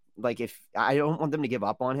I don't want them to give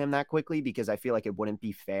up on him that quickly, because I feel like it wouldn't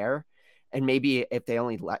be fair. And maybe if they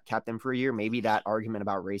only kept him for a year, maybe that argument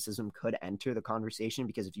about racism could enter the conversation,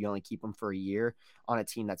 because if you only keep him for a year on a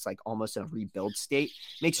team that's like almost in a rebuild state,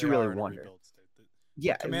 makes you really wonder.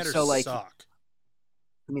 Yeah. The Commanders so like, suck.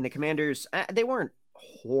 I mean, the Commanders, they weren't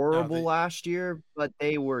horrible last year, but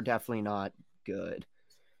they were definitely not good.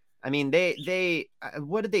 I mean, they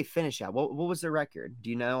what did they finish at? What was their record? Do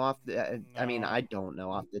you know off the? No. I mean, I don't know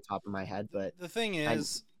off the top of my head, but the thing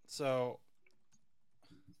is, so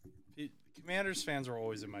Commanders fans are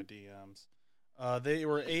always in my DMs. They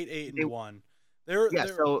were 8-1. They were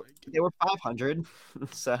 500.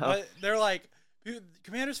 So but they're like,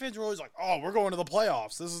 Commanders fans were always like, "Oh, we're going to the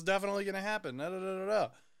playoffs. This is definitely going to happen." Da, da, da, da, da.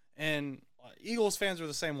 And Eagles fans were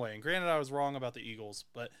the same way. And granted, I was wrong about the Eagles,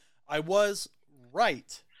 but I was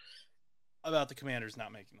right about the Commanders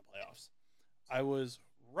not making the playoffs. I was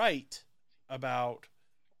right about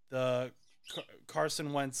the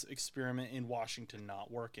Carson Wentz experiment in Washington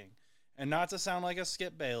not working. And not to sound like a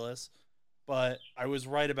Skip Bayless, but I was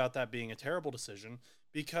right about that being a terrible decision,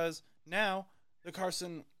 because now the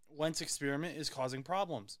Carson Wentz experiment is causing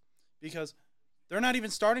problems because they're not even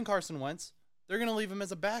starting Carson Wentz. They're going to leave him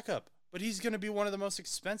as a backup, but he's going to be one of the most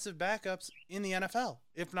expensive backups in the NFL,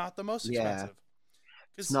 if not the most expensive.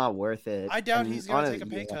 It's not worth it. I doubt he's going to take a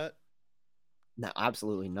pay cut. No,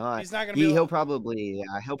 absolutely not. He's not going to be. He'll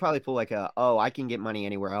probably pull like I can get money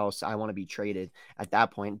anywhere else. I want to be traded at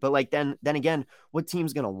that point. But like then again, what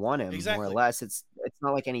team's going to want him more or less? It's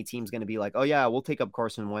not like any team's going to be like, oh yeah, we'll take up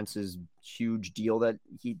Carson Wentz's huge deal that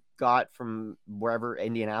he got from wherever,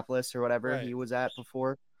 Indianapolis or whatever he was at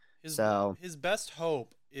before. His best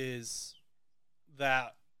hope is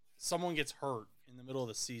that someone gets hurt in the middle of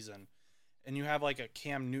the season, and you have like a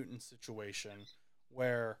Cam Newton situation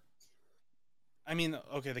where. I mean,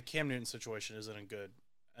 okay, the Cam Newton situation isn't a good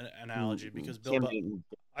analogy because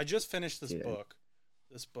I just finished this book.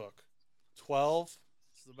 This book, 12.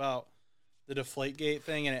 This is about the Deflategate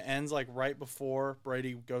thing, and it ends like right before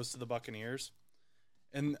Brady goes to the Buccaneers.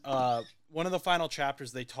 And one of the final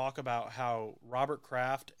chapters, they talk about how Robert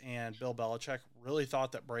Kraft and Bill Belichick really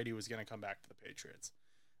thought that Brady was going to come back to the Patriots.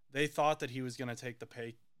 They thought that he was going to take the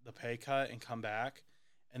pay cut and come back,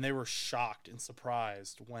 and they were shocked and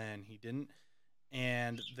surprised when he didn't.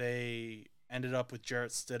 And they ended up with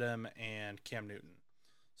Jarrett Stidham and Cam Newton.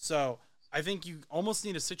 So I think you almost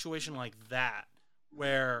need a situation like that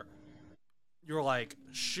where you're like,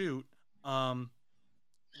 shoot,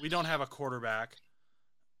 we don't have a quarterback.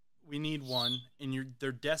 We need one, and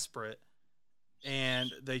they're desperate,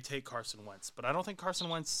 and they take Carson Wentz. But I don't think Carson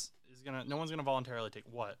Wentz is no one's gonna voluntarily take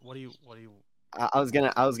what? What do you? I was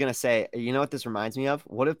gonna say, you know what this reminds me of?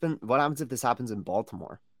 What happens if this happens in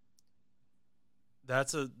Baltimore?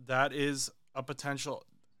 That is a potential.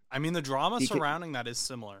 I mean, the drama surrounding that is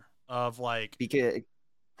similar. Of like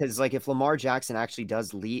because like if Lamar Jackson actually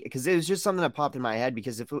does lead, because it was just something that popped in my head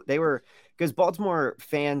because because Baltimore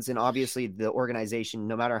fans and obviously the organization,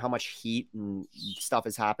 no matter how much heat and stuff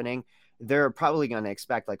is happening, they're probably going to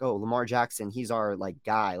expect like, oh, Lamar Jackson, he's our like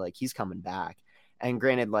guy, like he's coming back. And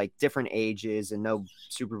granted, like different ages and no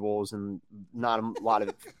Super Bowls and not a lot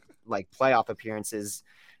of like playoff appearances.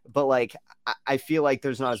 But like, I feel like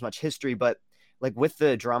there's not as much history, but like with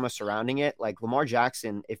the drama surrounding it, like Lamar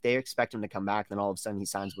Jackson, if they expect him to come back, then all of a sudden he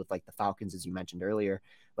signs with like the Falcons, as you mentioned earlier.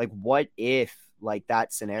 Like, what if like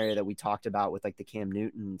that scenario that we talked about with like the Cam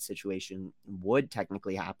Newton situation would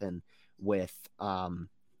technically happen with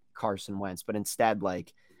Carson Wentz, but instead,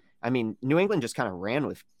 like, I mean, New England just kind of ran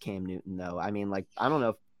with Cam Newton though. I mean, like, I don't know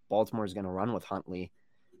if Baltimore is going to run with Huntley.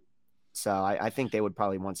 So I think they would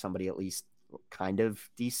probably want somebody at least kind of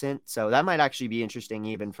decent. So that might actually be interesting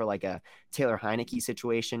even for like a Taylor Heineke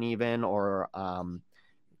situation even, or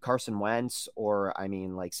Carson Wentz, or I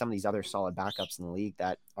mean like some of these other solid backups in the league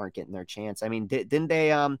that aren't getting their chance. I mean, didn't they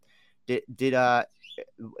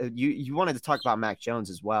you wanted to talk about Mac Jones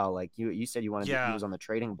as well. Like you said you wanted he was on the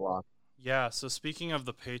trading block. Yeah, so speaking of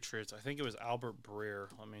the Patriots, I think it was Albert Breer.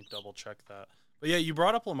 Let me double check that. But yeah, you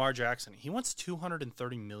brought up Lamar Jackson. He wants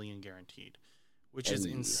 $230 million guaranteed, which is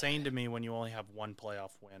insane to me when you only have one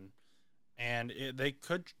playoff win. And they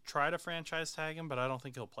could try to franchise tag him, but I don't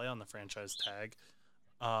think he'll play on the franchise tag.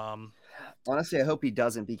 Honestly, I hope he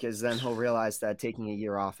doesn't, because then he'll realize that taking a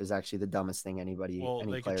year off is actually the dumbest thing any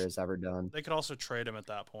player has ever done. They could also trade him at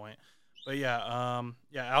that point. But yeah,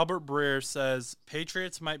 Albert Breer says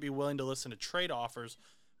Patriots might be willing to listen to trade offers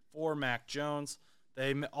for Mac Jones.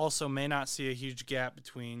 They also may not see a huge gap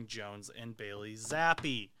between Jones and Bailey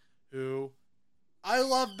Zappi, who I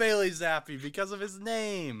love Bailey Zappi because of his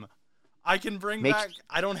name. I can bring back.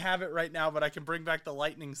 I don't have it right now, but I can bring back the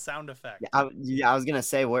lightning sound effect. I was gonna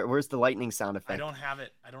say, where's the lightning sound effect? I don't have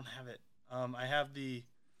it. I have the.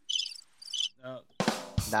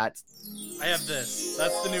 I have this.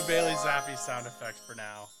 That's the new Bailey Zappi sound effect for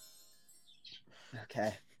now.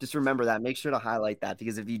 Okay, just remember that. Make sure to highlight that,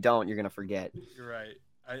 because if you don't, you're gonna forget. You're right.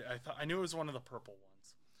 I knew it was one of the purple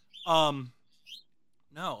ones.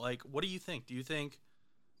 No, like, what do you think? Do you think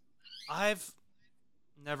I've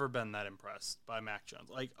never been that impressed by Mac Jones?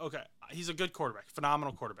 Like, okay, he's a good quarterback,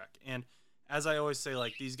 phenomenal quarterback. And as I always say,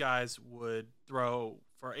 like, these guys would throw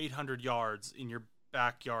for 800 yards in your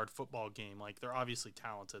backyard football game. Like, they're obviously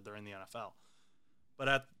talented. They're in the NFL. But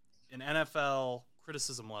at an NFL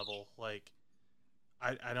criticism level, like,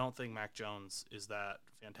 I don't think Mac Jones is that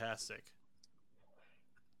fantastic.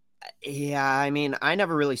 Yeah, I mean, I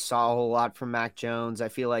never really saw a whole lot from Mac Jones. I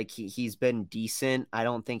feel like he's been decent. I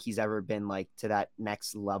don't think he's ever been like to that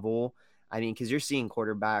next level. I mean, because you're seeing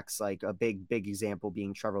quarterbacks, like a big example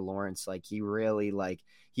being Trevor Lawrence. Like, he really, like,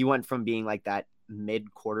 he went from being like that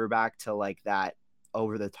mid quarterback to like that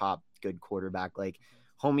over the top good quarterback. Like,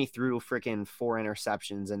 homie threw freaking 4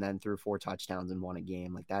 interceptions and then threw 4 touchdowns and won a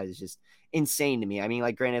game. Like, that is just insane to me. I mean,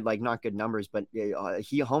 like, granted, like, not good numbers, but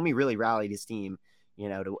homie really rallied his team, you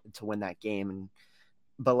know, to win that game.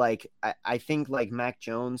 But like, I think like Mac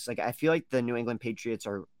Jones, like, I feel like the New England Patriots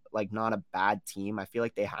are like not a bad team. I feel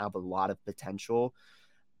like they have a lot of potential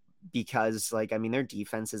because, like, I mean, their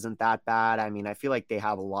defense isn't that bad. I mean, I feel like they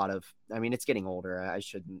have a lot of, I mean, it's getting older. I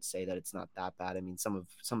shouldn't say that it's not that bad. I mean, some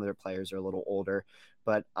of their players are a little older,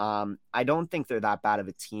 but I don't think they're that bad of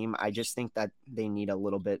a team. I just think that they need a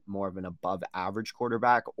little bit more of an above average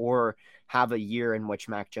quarterback, or have a year in which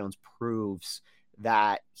Mac Jones proves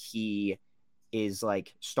that he is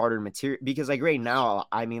like starter material, because like right now,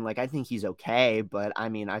 I mean, like, I think he's okay, but I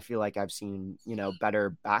mean, I feel like I've seen, you know,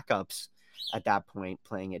 better backups at that point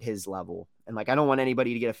playing at his level. And like, I don't want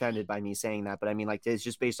anybody to get offended by me saying that, but I mean, like, it's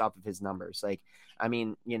just based off of his numbers. Like, I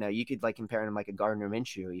mean, you know, you could like compare him like a Gardner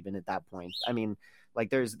Minshew even at that point. I mean, like,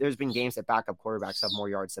 there's been games that backup quarterbacks have more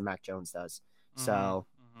yards than Mac Jones does. So,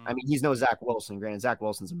 I mean, he's no Zach Wilson. Granted, Zach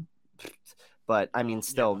Wilson's, but I mean,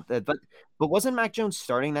 still, but wasn't Mac Jones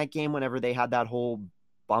starting that game whenever they had that whole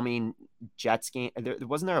bumming Jets game?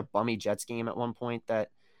 Wasn't there a bummy Jets game at one point that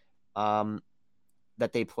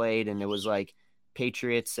they played, and it was like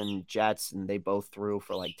Patriots and Jets, and they both threw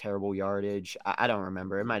for like terrible yardage? I don't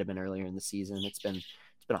remember. It might have been earlier in the season. It's been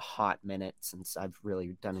a hot minute since I've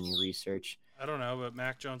really done any research. I don't know, but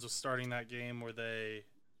Mac Jones was starting that game where the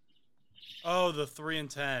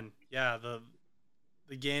 3-10. Yeah,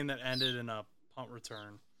 the game that ended in a punt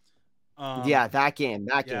return. Yeah, that game.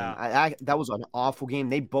 That was an awful game.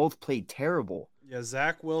 They both played terrible. Yeah,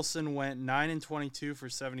 Zach Wilson went 9-22 for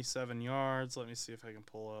 77 yards. Let me see if I can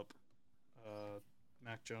pull up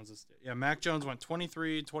Mac Jones's. Yeah, Mac Jones went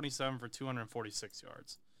 23-27 for 246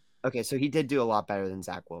 yards. Okay, so he did do a lot better than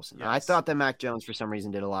Zach Wilson. Yes. I thought that Mac Jones for some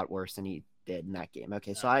reason did a lot worse than he did in that game.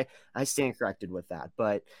 Okay, so I stand corrected with that,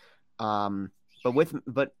 but I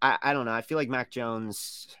don't know. I feel like Mac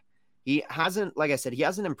Jones, he hasn't, like I said, he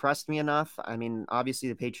hasn't impressed me enough. I mean, obviously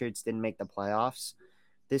the Patriots didn't make the playoffs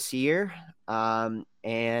this year, and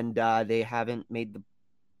they haven't made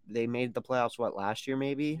they made the playoffs last year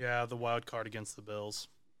maybe. Yeah, the wild card against the Bills.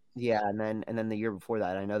 Yeah, and then the year before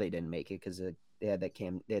that, I know they didn't make it because they had the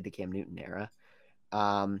Cam Newton era.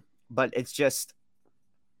 But it's just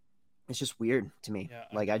weird to me. Yeah,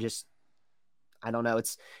 like, I don't know.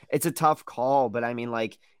 It's a tough call, but I mean,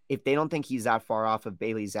 like, if they don't think he's that far off of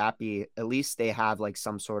Bailey Zappi, at least they have like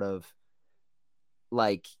some sort of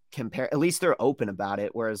like compare. At least they're open about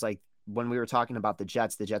it. Whereas like when we were talking about the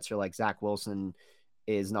Jets are like, Zach Wilson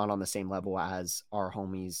is not on the same level as our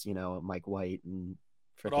homies, you know, Mike White and.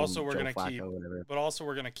 But also we're gonna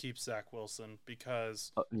keep Zach Wilson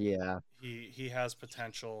because he has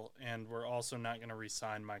potential, and we're also not gonna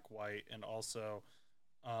re-sign Mike White, and also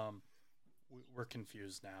we're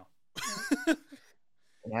confused now.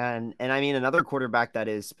 Yeah, and I mean, another quarterback that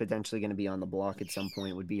is potentially going to be on the block at some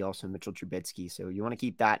point would be also Mitchell Trubisky. So you want to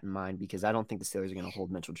keep that in mind, because I don't think the Steelers are going to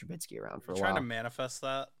hold Mitchell Trubisky around for a while. Trying to manifest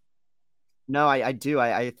that? No, I do.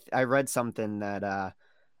 I read something that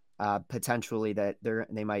potentially that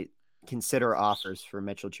they might consider offers for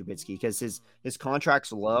Mitchell Trubisky, because his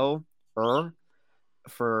contract's low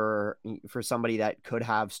for somebody that could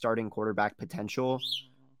have starting quarterback potential.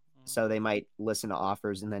 So they might listen to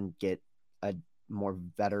offers and then get a more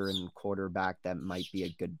veteran quarterback that might be a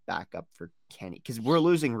good backup for Kenny, because we're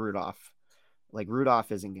losing Rudolph. Like,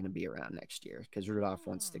 Rudolph isn't going to be around next year because Rudolph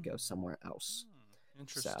wants to go somewhere else.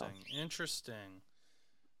 Interesting.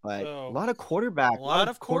 But a lot of quarterback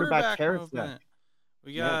carousel.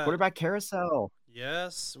 We got quarterback carousel.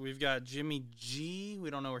 Yes, we've got Jimmy G. We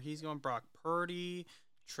don't know where he's going. Brock Purdy,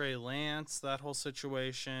 Trey Lance, that whole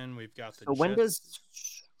situation. We've got the. So when does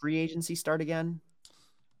free agency start again?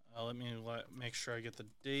 Let me make sure I get the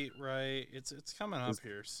date right. It's coming up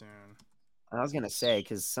here soon. I was gonna say,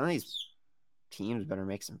 because some of these teams better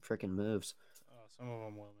make some freaking moves. Some of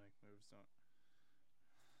them will make moves.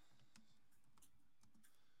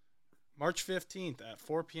 March 15th at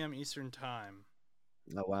 4 p.m. Eastern Time.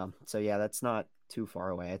 Oh wow! So yeah, that's not too far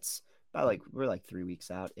away. It's about we're 3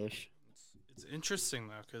 weeks out ish. It's interesting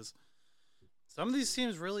though, because some of these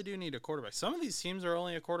teams really do need a quarterback. Some of these teams are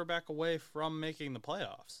only a quarterback away from making the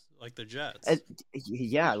playoffs, like the Jets.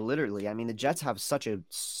 Yeah, literally. I mean, the Jets have such a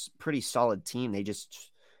pretty solid team. They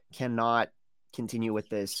just cannot continue with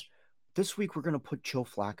this. This week we're going to put Joe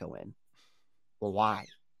Flacco in. Well, why?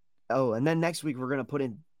 Oh, and then next week we're going to put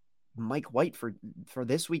in Mike White for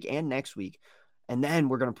this week and next week. And then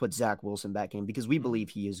we're going to put Zach Wilson back in because we believe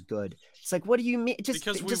he is good. It's like, what do you mean? Just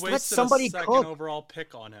let somebody a second cook. Overall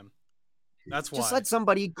pick on him. That's why. Just let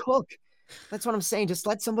somebody cook. That's what I'm saying. Just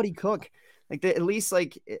let somebody cook. At least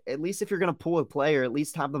if you're gonna pull a player, at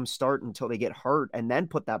least have them start until they get hurt and then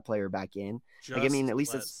put that player back in. Just at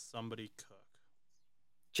least let it's somebody cook.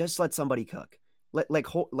 just let somebody cook. Let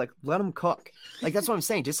them cook. That's what I'm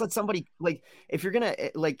saying. Just let somebody if you're gonna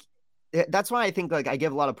that's why I think I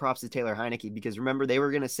give a lot of props to Taylor Heineke, because remember they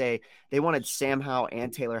were gonna say they wanted Sam Howell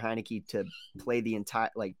and Taylor Heineke to play the entire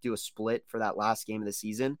do a split for that last game of the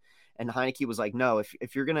season, and Heineke was like, no,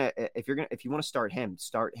 if you want to start him,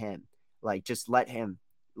 just let him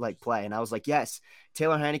play. And I was like, yes,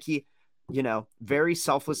 Taylor Heineke, very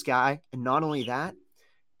selfless guy, and not only that,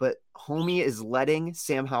 but homie is letting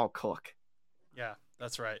Sam Howell cook. Yeah,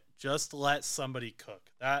 that's right. Just let somebody cook.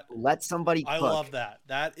 Let somebody cook. I love that.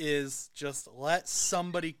 That is just let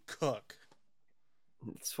somebody cook.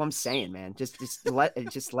 That's what I'm saying, man. Just let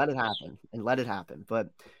it happen and let it happen.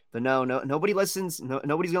 But no, nobody listens.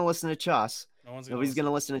 Nobody's gonna listen to Chus. Nobody's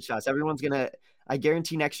gonna listen to Chus. Everyone's gonna. I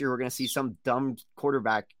guarantee next year we're gonna see some dumb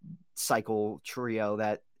quarterback cycle trio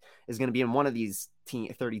that is gonna be in one of these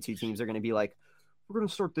 32 teams. They're gonna be like, we're going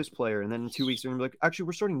to start this player. And then in 2 weeks, they're going to be like, actually,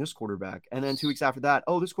 we're starting this quarterback. And then 2 weeks after that,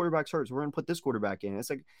 oh, this quarterback's hurt, so we're going to put this quarterback in. It's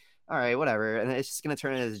like, all right, whatever. And it's just going to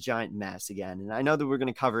turn into this giant mess again. And I know that we're going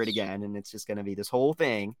to cover it again, and it's just going to be this whole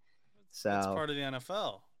thing. So it's part of the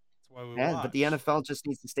NFL. That's why we watch. But the NFL just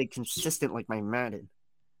needs to stay consistent like my Madden.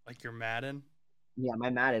 Like your Madden? Yeah, my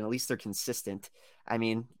Madden. At least they're consistent. I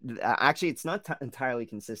mean, actually, it's not entirely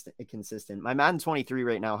consistent. My Madden 23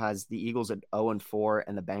 right now has the Eagles at 0-4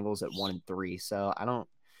 and the Bengals at 1-3. So I don't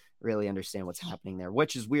really understand what's happening there,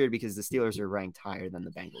 which is weird because the Steelers are ranked higher than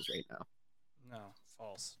the Bengals right now. No,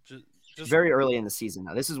 false. Just very early in the season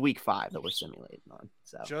now. This is week 5 that we're simulating on.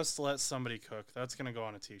 So just let somebody cook. That's gonna go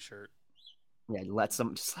on a T-shirt. Yeah, just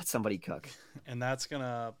let somebody cook. And that's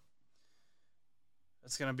gonna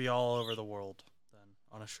be all over the world then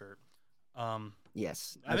on a shirt.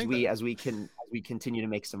 Yes, as we continue to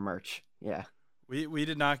make some merch. Yeah, we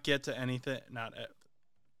did not get to anything.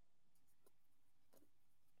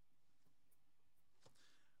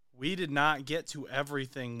 We did not get to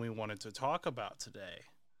everything we wanted to talk about today.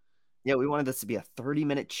 Yeah, we wanted this to be a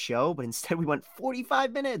 30-minute show, but instead we went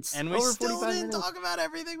 45 minutes. And we still didn't talk about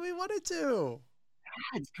everything we wanted to.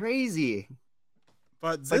 It's crazy.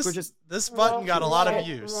 But this button got a lot of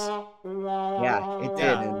views. Yeah, it did.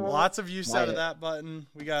 Yeah, lots of use out of that button.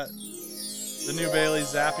 We got the new Bailey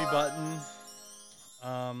Zappy button.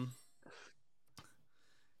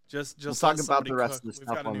 Just we'll talk about the rest of the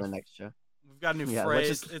stuff on the next show. We've got a new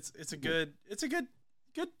phrase. It's a good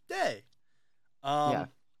day. Yeah.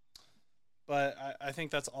 But I think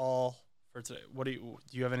that's all for today. Do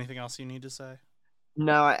you have anything else you need to say?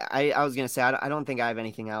 No, I was gonna say I don't think I have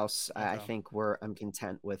anything else. Okay. I think I'm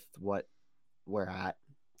content with what we're at.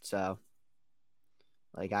 So,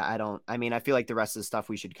 I feel like the rest of the stuff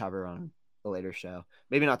we should cover on the later show.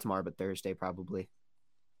 Maybe not tomorrow, but Thursday probably.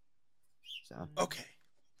 So okay.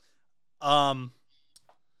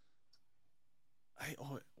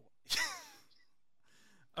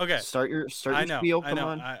 Okay. Start your spiel. Come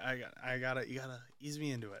on. I gotta you gotta ease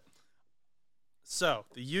me into it. So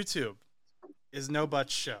the YouTube is No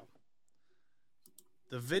Buts Show.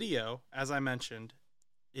 The video, as I mentioned,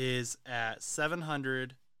 is at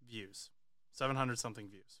 700 views. 700 something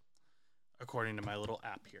views, according to my little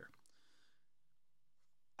app here.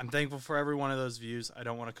 I'm thankful for every one of those views. I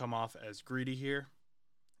don't want to come off as greedy here.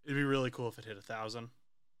 It'd be really cool if it hit 1,000.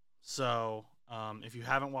 So if you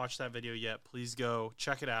haven't watched that video yet, please go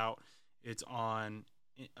check it out. It's on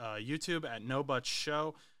YouTube at No Buts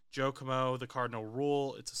Show. Joe Camo, the Cardinal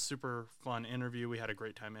Rule. It's a super fun interview. We had a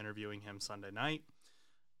great time interviewing him Sunday night.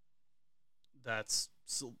 That's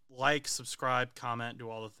subscribe, comment, do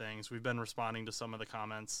all the things. We've been responding to some of the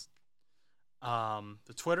comments.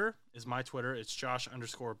 The Twitter is my Twitter. It's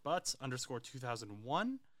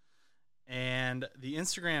Josh_Butts_2001. And the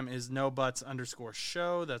Instagram is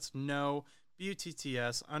NoButts_show. That's no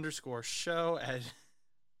BUTTS_show.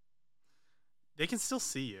 They can still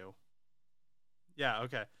see you. Yeah,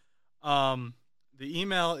 okay. The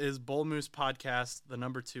email is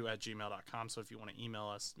bullmoosepodcast2@gmail.com. So if you want to email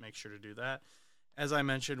us, make sure to do that. As I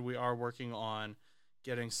mentioned, we are working on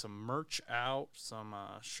getting some merch out, some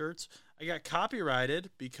shirts. I got copyrighted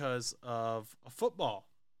because of a football,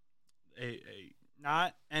 a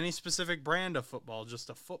not any specific brand of football, just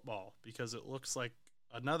a football, because it looks like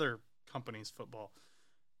another company's football.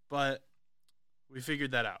 But we figured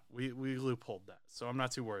that out. We loopholed that, so I'm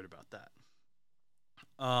not too worried about that.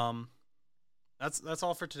 That's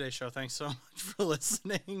all for today's show. Thanks so much for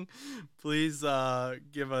listening. Please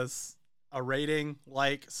give us a rating,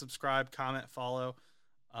 like, subscribe, comment, follow.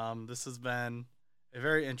 This has been a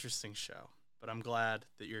very interesting show. But I'm glad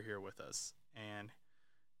that you're here with us. And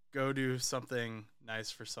go do something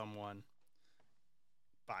nice for someone.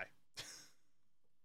 Bye.